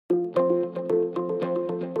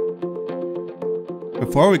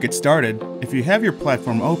Before we get started, if you have your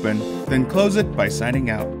platform open, then close it by signing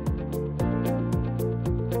out.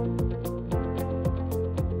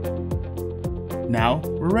 Now,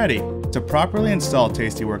 we're ready. To properly install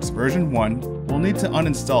tastyworks version 1, we'll need to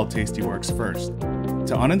uninstall tastyworks first.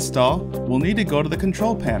 To uninstall, we'll need to go to the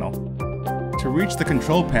control panel. To reach the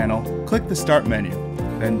control panel, click the Start menu,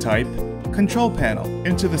 then type Control Panel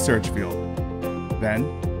into the search field. Then,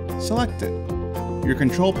 select it. Your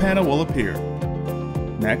control panel will appear.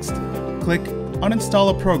 Next, click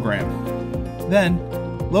Uninstall a program. Then,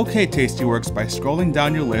 locate tastyworks by scrolling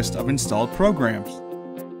down your list of installed programs.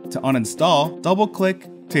 To uninstall, double-click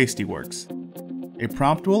tastyworks. A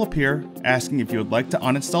prompt will appear asking if you would like to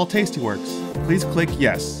uninstall tastyworks. Please click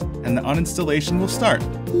Yes, and the uninstallation will start.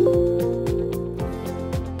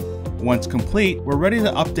 Once complete, we're ready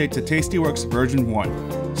to update to tastyworks version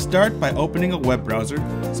 1. Start by opening a web browser,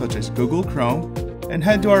 such as Google Chrome, and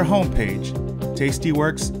head to our homepage,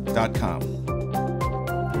 tastyworks.com.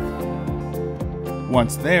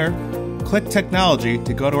 Once there, click Technology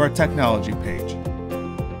to go to our Technology page.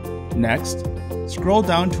 Next, scroll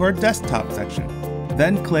down to our Desktop section.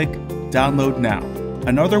 Then click Download Now.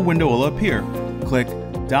 Another window will appear. Click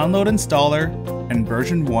Download Installer, and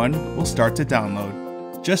version 1 will start to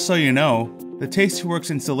download. Just so you know, the tastyworks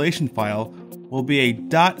installation file will be a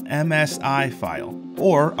 .msi file,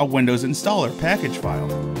 or a Windows installer package file,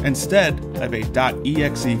 instead of a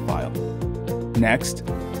 .exe file. Next,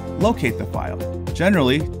 locate the file.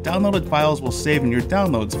 Generally, downloaded files will save in your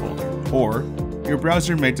Downloads folder, or your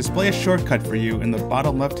browser may display a shortcut for you in the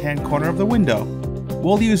bottom left-hand corner of the window.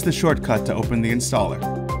 We'll use the shortcut to open the installer.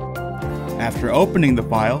 After opening the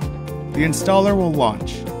file, the installer will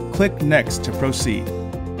launch. Click Next to proceed.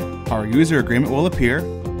 Our user agreement will appear.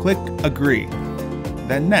 Click Agree.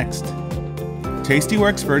 Then Next.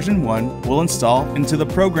 tastyworks version 1 will install into the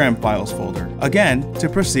Program Files folder. Again, to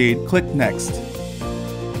proceed, click Next.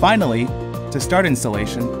 Finally, to start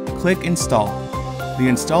installation, click Install. The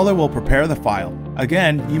installer will prepare the file.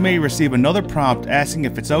 Again, you may receive another prompt asking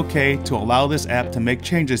if it's okay to allow this app to make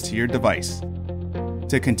changes to your device.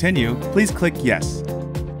 To continue, please click Yes.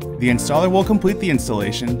 The installer will complete the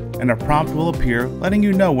installation, and a prompt will appear letting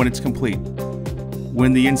you know when it's complete.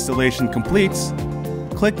 When the installation completes,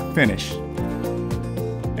 click Finish.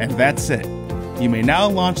 And that's it. You may now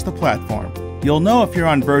launch the platform. You'll know if you're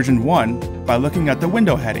on version 1 by looking at the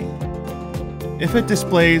window heading. If it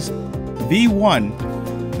displays V1,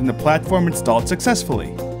 then the platform installed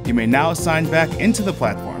successfully. You may now sign back into the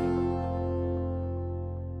platform.